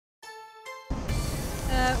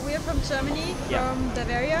We are from Germany, Yeah. from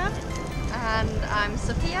Bavaria. And I'm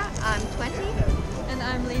Sophia, I'm 20. And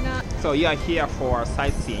I'm Lena. So you are here for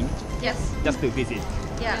sightseeing, Yes. just to visit.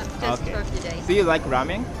 Yeah, just Okay. for a few days. Do you like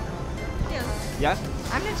ramen? Yes. Yeah.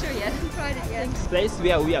 I'm not sure yet, haven't tried it yet. The place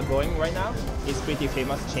where we are going right now is pretty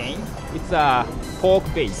famous chain. It's a pork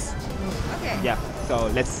base. Okay. Yeah. So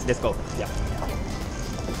let's go. Yeah.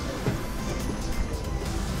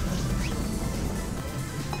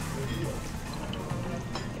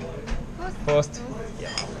 First. Yeah.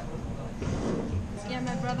 Yeah,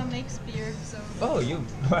 my brother makes beer, so Oh, you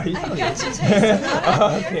are you? I got to taste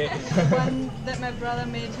another Okay. beer. The one that my brother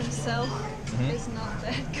made himself Mhm. is not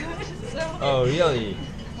that good. So Oh, really?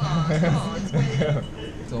 it's weird.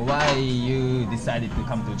 So why you decided to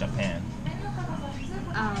come to Japan?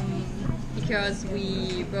 Because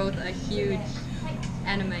we both are huge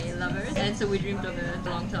anime lovers, and so we dreamed of it a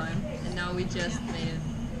long time, and now we just made it.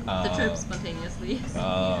 The trip spontaneously.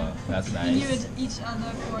 Oh, that's We knew nice. each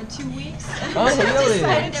other for 2 weeks. Oh, really?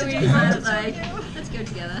 Decided Yeah, to we do decided it. like, let's go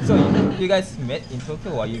together. So you guys met in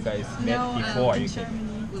Tokyo, or you guys met No, before in you came?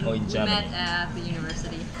 Germany. Oh, in we Germany. met at the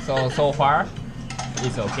university. So far,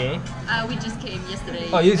 it's okay. We just came yesterday.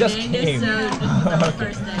 Oh, you just evening, came. So this is our Okay.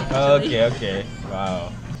 first day. Actually. Okay.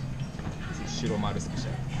 Wow. This is Shiromaru special.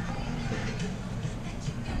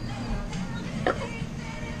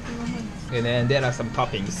 And then there are some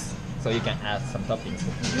toppings, so you can add some toppings.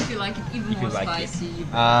 If you like it even If you more like spicy, you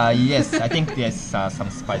it. Yes, I think there's some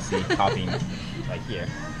spicy topping right here,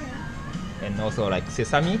 and also like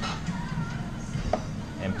sesame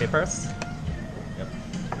and peppers. Yep.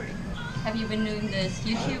 have you been doing this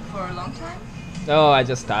YouTube for a long time? Oh, I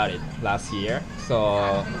just started last year,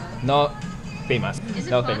 so not famous. Is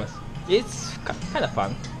it Not fun? famous. It's kind of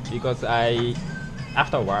fun because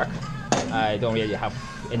after work, I don't really have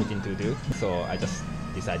anything to do, so I just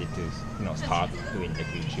decided to start doing the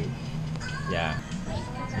YouTube. Yeah.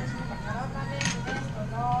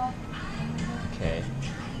 Okay.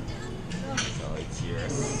 So it's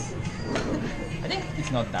yours. I think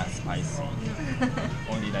it's not that spicy.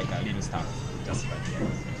 Only like a little stuff, just right here.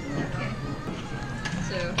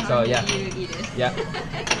 So how So, do yeah. you eat it? Yeah,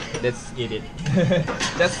 let's eat it.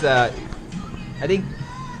 Just I think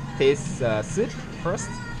taste soup first,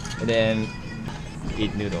 and then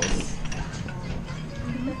eat noodles.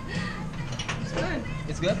 It's good.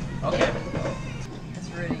 It's good. Okay. It's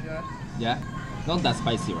really good. Yeah, not that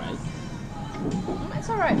spicy, right? It's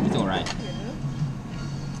alright. It's alright.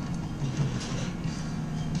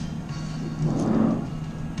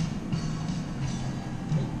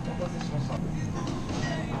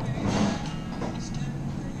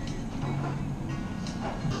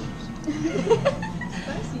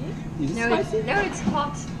 Spicy. Is it No, spicy? it's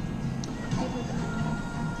hot.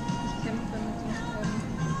 Ich kämpfe mit dem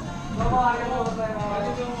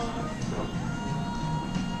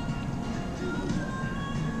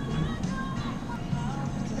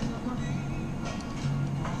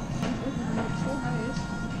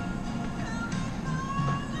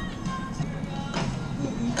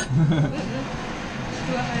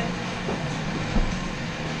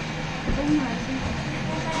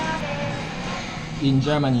In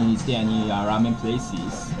Germany, is there any ramen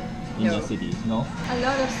places in No. your city? No. A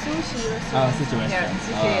lot of sushi Oh, restaurants. sushi Yeah, restaurants.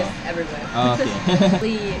 sushi is everywhere. Okay.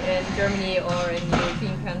 Especially in Germany or in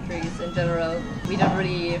European countries in general, we don't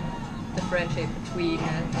really differentiate between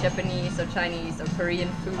Japanese or Chinese or Korean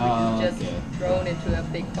food. Oh, It's just okay. thrown into a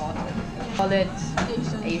big pot and call it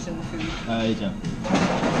Asian food. Asian.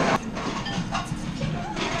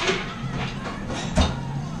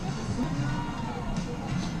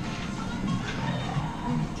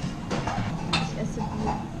 Ich esse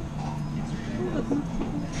Bier.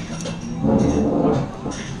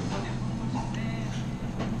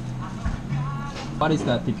 What is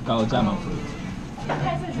the typical German food?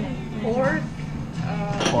 Pork.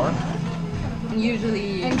 Pork.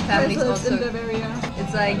 Usually And families pretzels in also. Bavaria.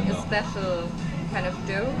 It's like a special kind of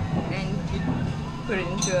dough, and you put it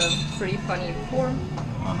into a pretty funny form,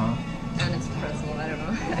 Uh-huh. and it's pretzel. I don't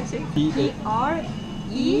know. I think.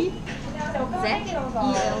 R-E-Z-I-L.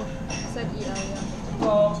 Z. Z-I-L,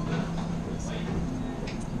 yeah.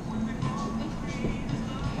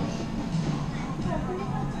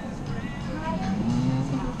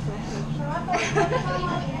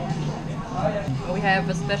 We have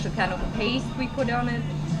a special kind of paste we put on it.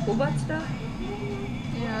 Obatsta.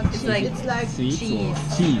 Yeah, It's like Sweet cheese.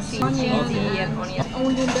 or cheese? Cheese, Onions. cheesy and onion.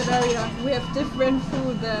 Only in Bavaria. We have different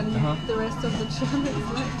food than Uh-huh. the rest of the Germans.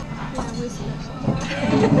 Like, yeah, we're special.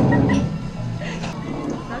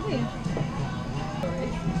 Lovely.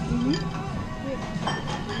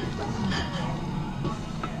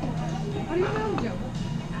 How do you know, Joe?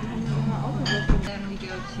 go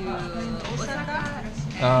to Osaka,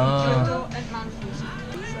 Kyoto, and Mount Fuji.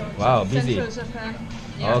 So Wow, busy. Central Japan.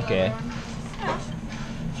 Yeah. Okay.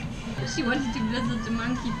 She wanted to visit the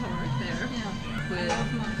monkey park there. Yeah. With, You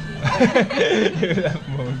love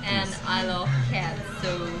monkeys. and I love cats, so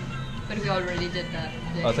but we already did that.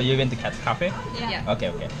 Oh, so you went to Cat Cafe? Yeah. Okay,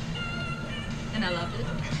 okay. And I loved it.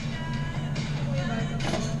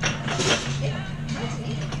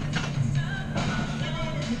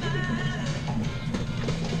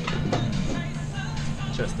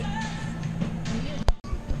 Interesting.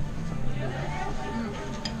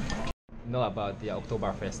 Know about the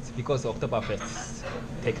Oktoberfest because Oktoberfest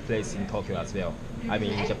take place in Tokyo as well. I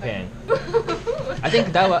mean in Japan. I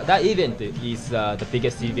think that event is the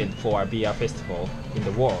biggest event for a beer festival in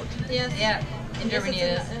the world. Yes. Yeah, in Yes, Germany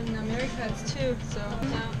it is. it's in America it's too. So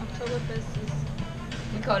yeah, Oktoberfest is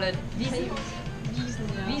We call it Wiesen. Wiesen.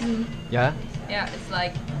 Yeah. Wiesen. Yeah. Yeah, it's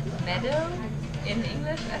like meadow in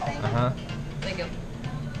English, I think. Uh-huh. Like a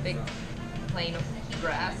big plain of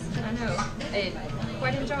grass. I don't know. I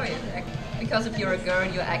quite enjoy it. Because if you're a girl,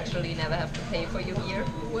 you actually never have to pay for your beer.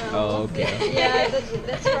 Well, Oh, okay. yeah,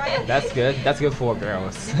 that's right. That's good. That's good for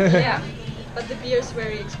girls. Yeah. But the beer is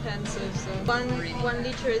very expensive. So one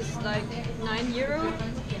liter is like €9.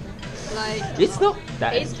 Like It's not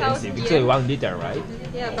that 8,000 expensive. It's yen. only 1 liter, right?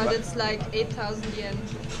 yeah, but it's like 8,000 yen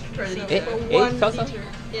Per so liter. for 8,000? 1 liter.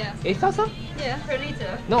 Yeah. 8,000? Yeah. Per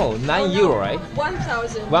liter. No, 9 euro, right?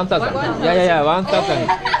 1,000. 1,000. 1,000. Yeah, 1,000.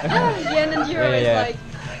 Yen and euro Yeah, yeah. is like.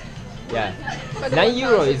 Yeah. But 9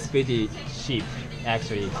 euro 1,000. is pretty cheap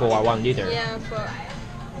actually for 1 liter. Yeah, for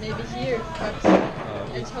maybe here, but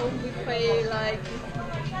at home we pay like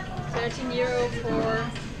 €13 for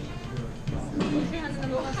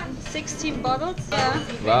 16 bottles. Yeah.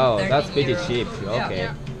 Wow, 13 that's pretty euro. cheap. Yeah. Okay.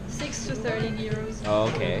 Yeah. 6 to 13 euros.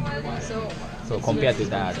 Okay. So. So it's compared to really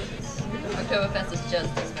that, Oktoberfest is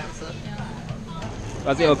just expensive.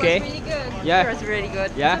 was it okay? It was really good. It Yeah. was really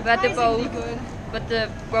good. Yeah? But the Surprisingly bowls, good. but the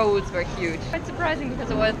bowls were huge. Quite surprising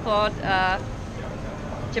because I always thought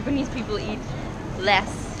Japanese people eat less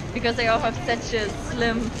because they all have such a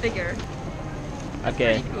slim figure.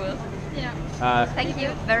 Okay. Pretty cool. Yeah. Thank you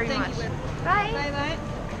very Thank much. you. Bye. Bye bye.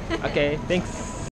 Okay. Thanks.